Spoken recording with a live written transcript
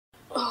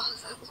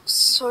looks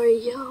so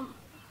yum.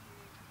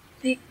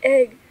 The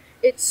egg,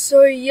 it's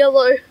so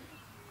yellow.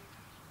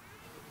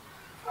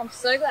 I'm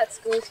so glad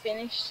school's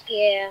finished.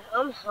 Yeah,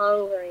 I'm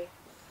hungry.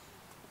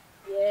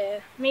 Yeah,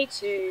 me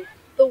too.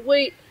 The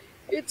wheat,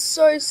 it's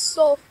so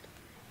soft.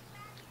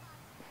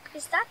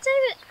 Is that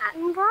David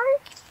Attenborough?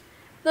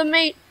 The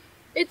meat,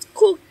 it's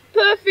cooked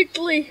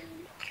perfectly.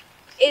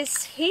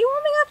 Is he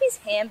warming up his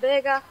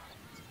hamburger?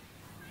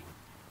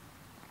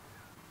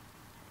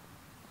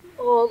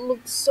 Oh, it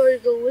looks so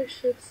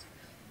delicious.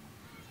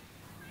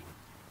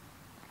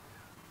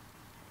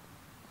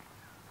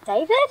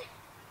 David?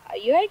 Are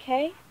you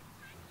okay?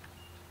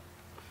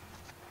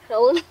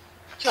 Helen,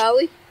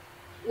 Charlie,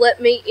 let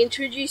me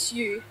introduce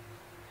you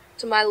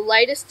to my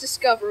latest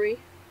discovery,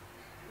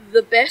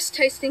 the best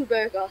tasting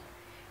burger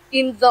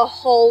in the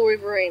whole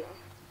Riverina.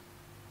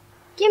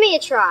 Give me a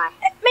try.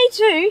 Me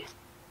too.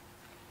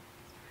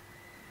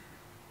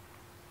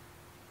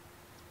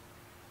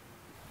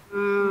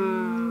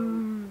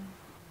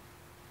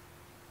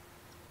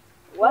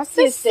 What's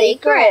the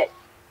secret?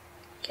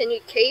 Can you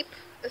keep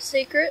a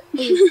secret?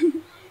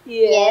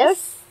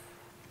 Yes.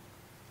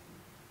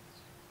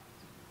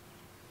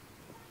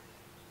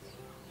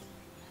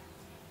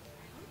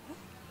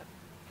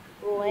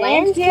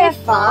 Landcare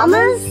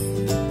farmers?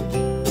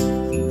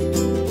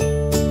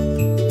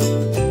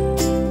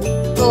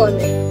 Follow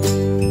me.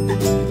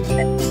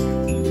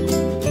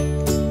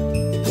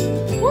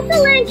 What's a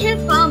Landcare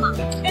farmer?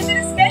 Is it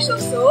a special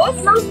sauce?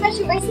 Some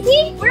special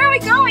recipe? Where are we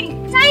going?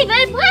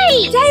 David,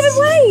 wait! David,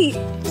 wait!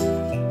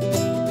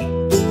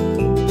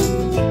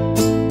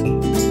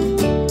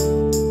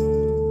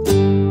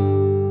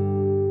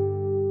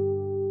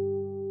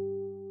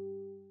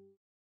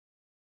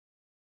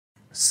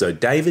 So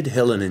David,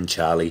 Helen and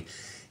Charlie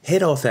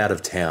head off out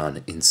of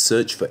town in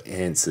search for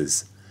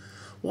answers.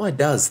 Why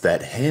does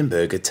that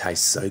hamburger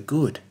taste so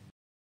good?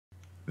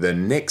 The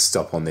next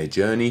stop on their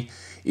journey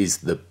is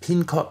the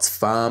Pincott's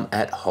farm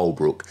at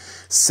Holbrook.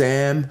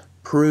 Sam,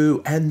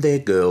 Prue and their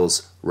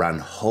girls run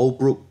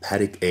Holbrook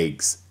Paddock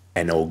Eggs,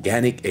 an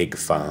organic egg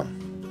farm.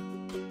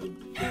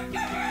 So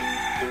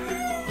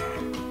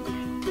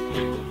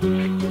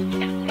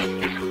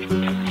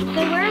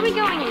where are we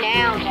going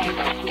now, David?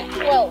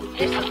 Well,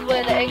 this is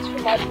where the eggs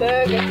from my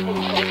burger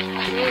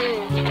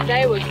came from.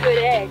 They were good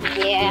eggs.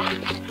 Yeah.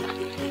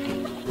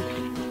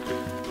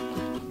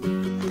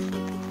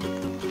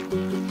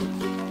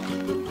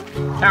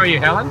 How are you,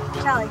 Helen?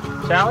 Charlie.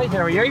 Charlie, how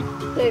are you?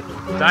 David.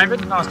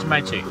 David, nice to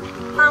meet you.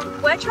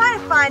 We're trying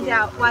to find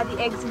out why the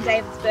eggs in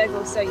David's burger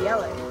are so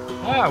yellow.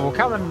 Oh, well,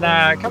 come and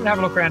have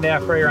a look around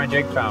our free-range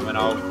egg farm, and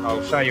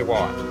I'll show you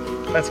why.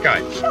 Let's go.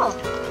 Sure.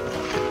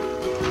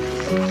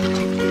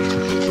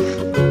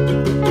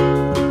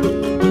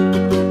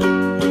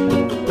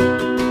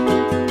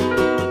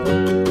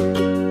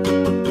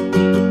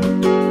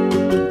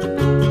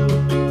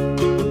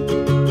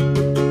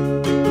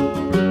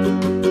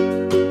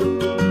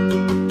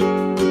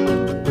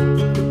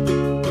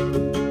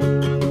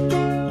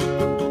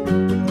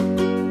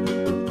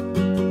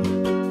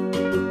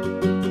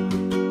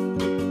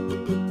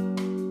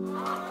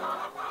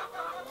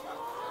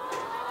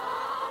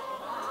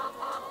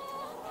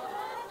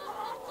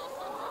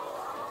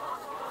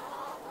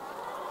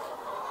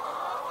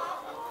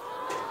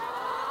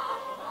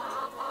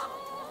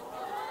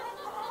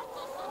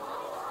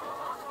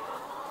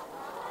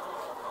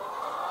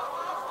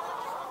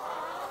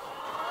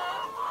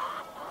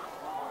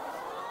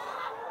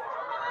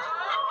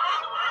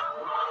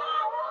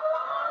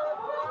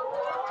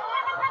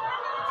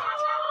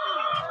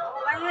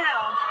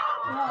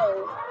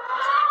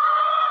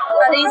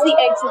 Are these the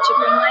eggs that you're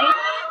being laid?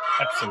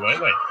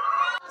 Absolutely.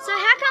 So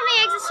how come the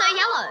eggs are so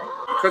yellow?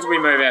 Because we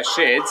move our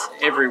sheds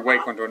every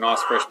week onto a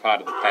nice fresh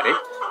part of the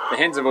paddock, the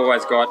hens have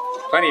always got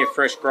plenty of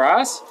fresh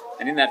grass,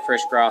 and in that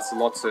fresh grass are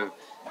lots of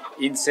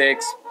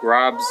insects,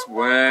 grubs,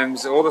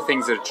 worms, all the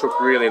things that a chook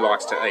really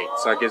likes to eat.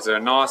 So it gives it a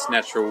nice,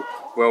 natural,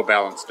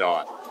 well-balanced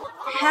diet.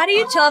 How do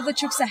you tell if the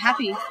chooks are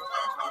happy?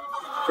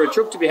 For a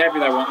chook to be happy,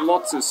 they want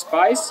lots of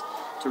space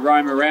to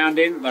roam around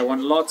in. They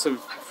want lots of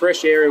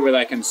fresh area where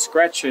they can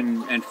scratch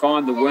and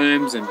find the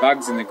worms and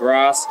bugs in the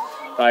grass.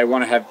 They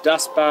want to have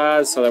dust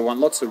bars, so they want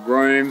lots of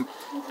room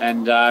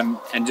and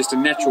just a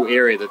natural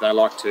area that they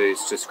like to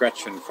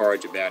scratch and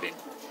forage about in.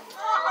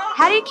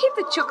 How do you keep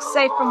the chooks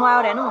safe from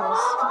wild animals?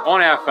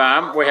 On our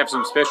farm, we have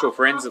some special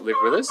friends that live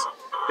with us.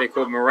 They're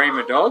called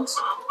Marima dogs,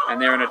 and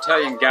they're an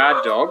Italian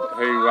guard dog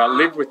who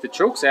live with the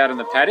chooks out in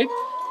the paddock,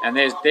 and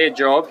their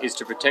job is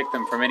to protect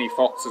them from any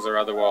foxes or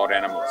other wild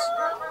animals.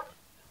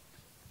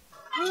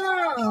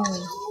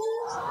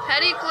 How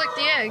do you collect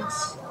the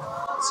eggs?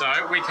 So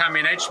we come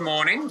in each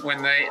morning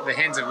when the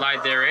hens have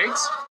laid their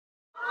eggs.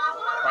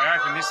 If I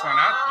open this one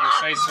up,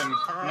 you'll see some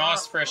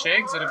nice fresh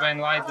eggs that have been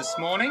laid this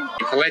morning.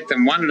 We collect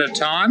them one at a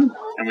time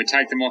and we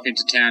take them off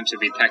into town to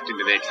be packed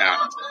into their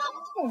carton.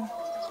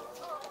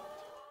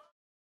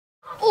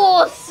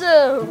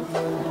 Awesome!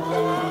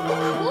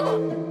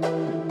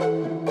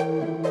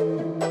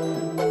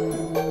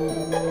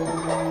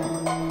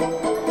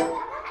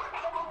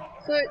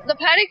 So the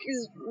paddock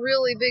is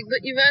really big, but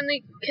you've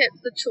only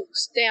kept the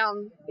chooks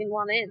down in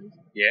one end.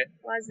 Yeah.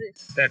 Why is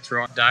this? That's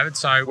right, David.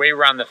 So we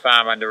run the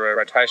farm under a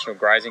rotational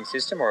grazing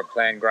system or a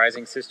planned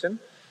grazing system,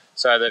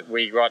 so that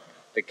we got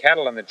the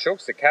cattle and the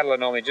chooks. The cattle are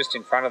normally just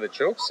in front of the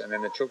chooks, and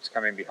then the chooks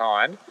come in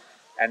behind.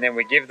 And then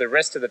we give the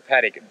rest of the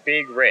paddock a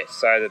big rest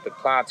so that the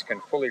plants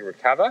can fully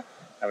recover,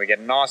 and we get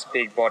a nice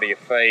big body of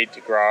feed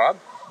to grow up.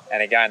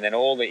 And again, then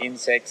all the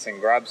insects and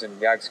grubs and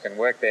bugs can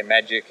work their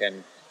magic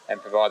and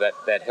provide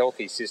that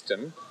healthy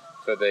system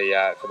for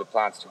the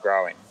plants to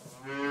grow in.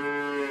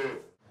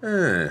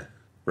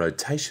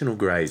 Rotational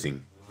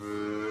grazing.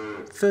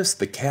 First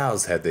the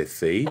cows have their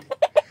feed,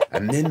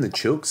 and then the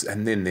chooks,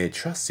 and then their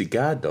trusty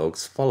guard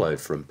dogs follow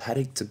from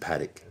paddock to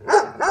paddock.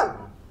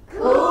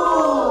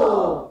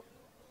 Cool!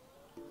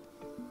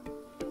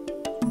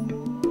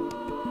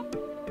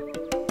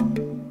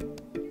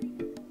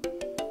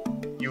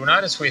 You'll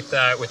notice with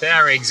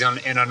our eggs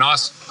in a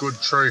nice, good,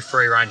 true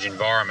free-range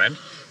environment,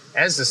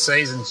 as the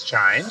seasons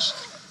change,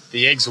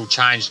 the eggs will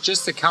change,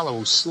 just the colour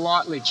will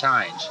slightly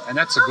change. And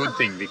that's a good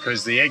thing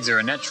because the eggs are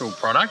a natural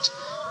product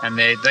and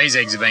these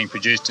eggs are being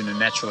produced in a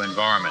natural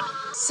environment.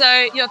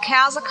 So your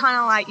cows are kind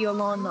of like your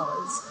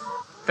lawnmowers?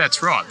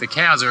 That's right. The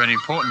cows are an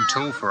important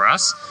tool for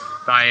us.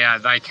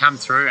 They come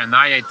through and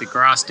they eat the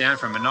grass down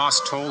from a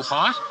nice tall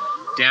height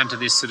down to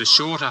this sort of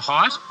shorter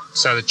height.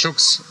 So the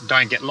chooks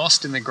don't get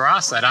lost in the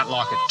grass. They don't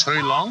like it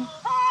too long.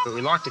 But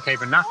we like to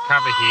keep enough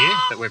cover here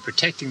that we're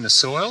protecting the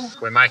soil.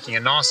 We're making a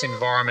nice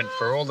environment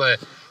for all the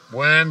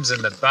worms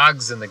and the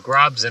bugs and the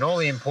grubs and all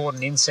the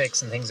important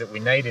insects and things that we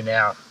need in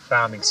our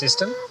farming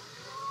system.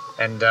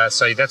 And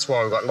so that's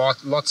why we've got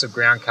lots of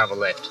ground cover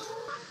left.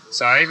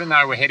 So even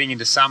though we're heading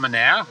into summer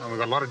now and we've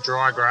got a lot of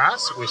dry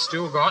grass, we've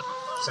still got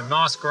some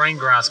nice green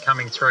grass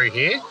coming through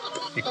here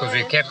because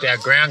we've kept our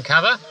ground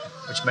cover,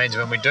 which means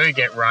when we do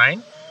get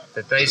rain,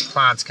 that these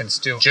plants can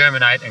still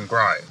germinate and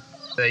grow.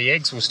 The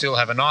eggs will still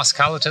have a nice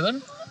colour to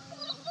them,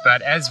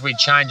 but as we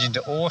change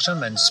into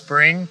autumn and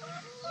spring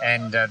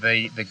and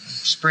the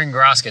spring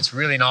grass gets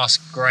really nice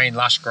green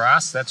lush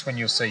grass, that's when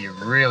you'll see a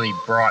really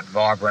bright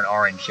vibrant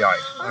orange yolk.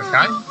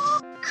 Okay?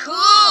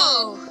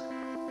 Cool!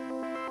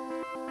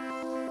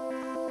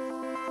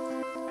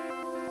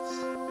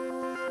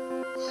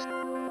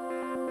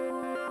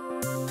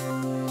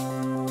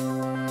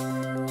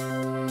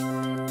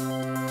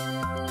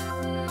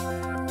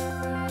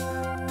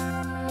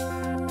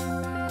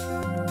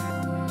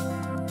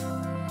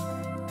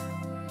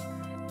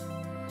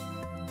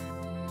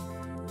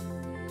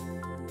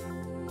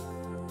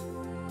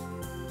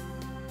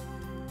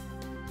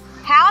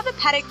 How are the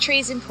paddock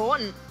trees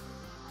important?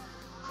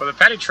 Well, the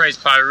paddock trees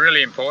play a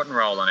really important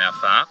role on our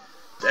farm,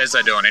 as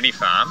they do on any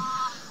farm.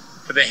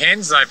 For the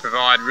hens, they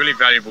provide really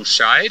valuable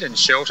shade and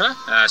shelter,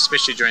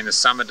 especially during the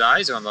summer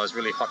days or on those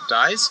really hot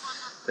days.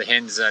 The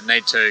hens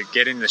need to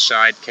get in the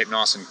shade, keep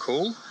nice and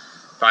cool.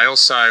 They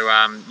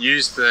also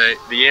use the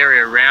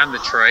area around the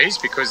trees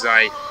because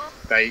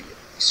they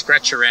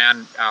scratch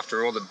around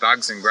after all the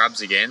bugs and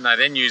grubs again. They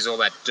then use all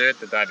that dirt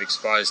that they've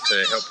exposed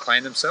to help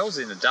clean themselves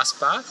in a dust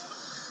bath.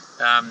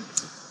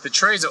 The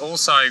trees are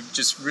also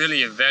just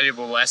really a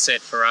valuable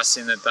asset for us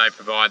in that they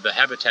provide the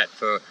habitat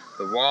for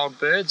the wild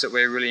birds that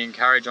we really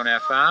encourage on our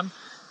farm,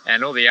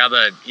 and all the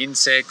other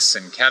insects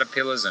and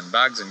caterpillars and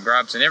bugs and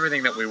grubs and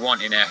everything that we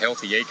want in our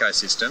healthy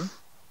ecosystem.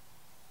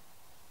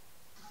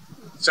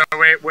 So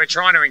we're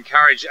trying to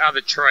encourage other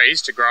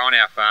trees to grow on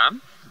our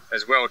farm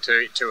as well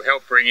to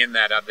help bring in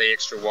that the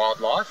extra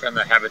wildlife and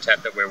the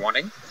habitat that we're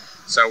wanting.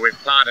 So we've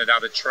planted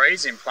other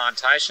trees in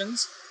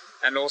plantations,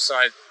 and also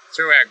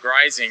through our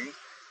grazing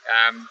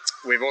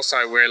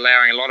we're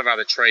allowing a lot of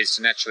other trees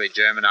to naturally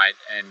germinate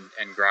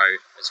and grow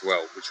as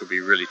well, which will be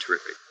really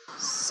terrific.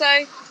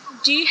 So,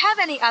 do you have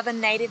any other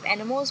native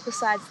animals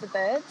besides the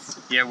birds?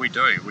 Yeah, we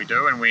do,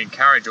 and we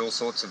encourage all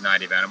sorts of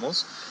native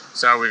animals.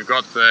 So we've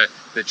got the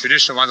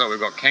traditional ones, like we've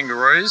got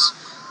kangaroos,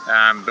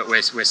 but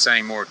we're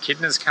seeing more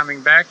echidnas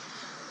coming back.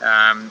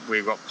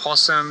 We've got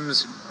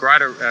possums,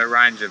 greater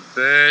range of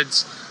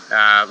birds,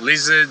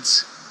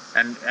 lizards,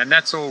 and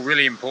that's all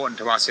really important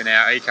to us in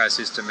our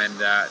ecosystem and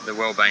the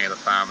well-being of the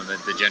farm and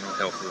the general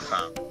health of the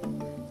farm.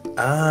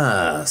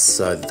 Ah,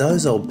 so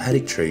those old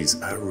paddock trees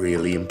are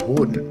really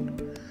important.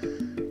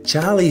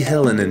 Charlie,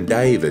 Helen and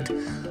David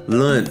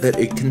learnt that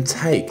it can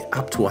take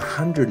up to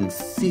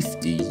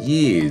 150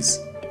 years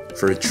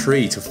for a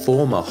tree to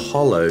form a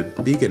hollow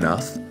big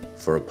enough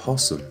for a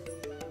possum.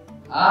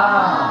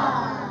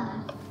 Ah!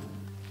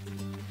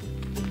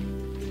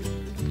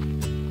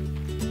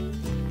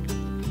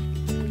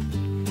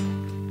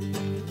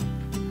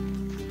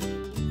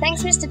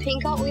 Thanks, Mr.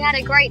 Pincott. We had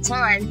a great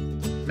time.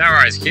 No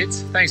worries,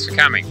 kids. Thanks for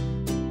coming.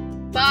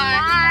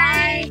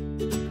 Bye. Bye.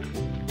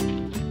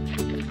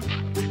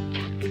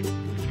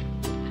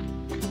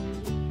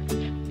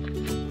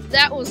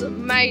 That was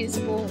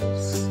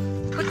amazeballs.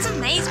 What's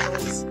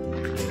amazeballs?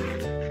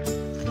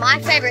 My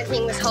favourite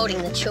thing was holding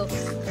the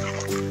chooks.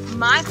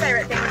 My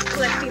favourite thing was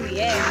collecting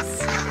the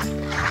eggs.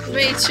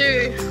 Me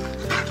too.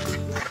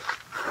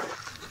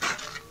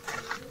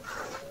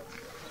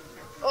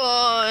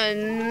 Oh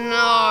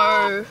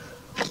no.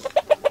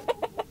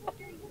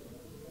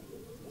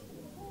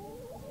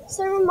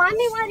 So remind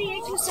me why the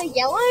eggs were so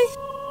yellow?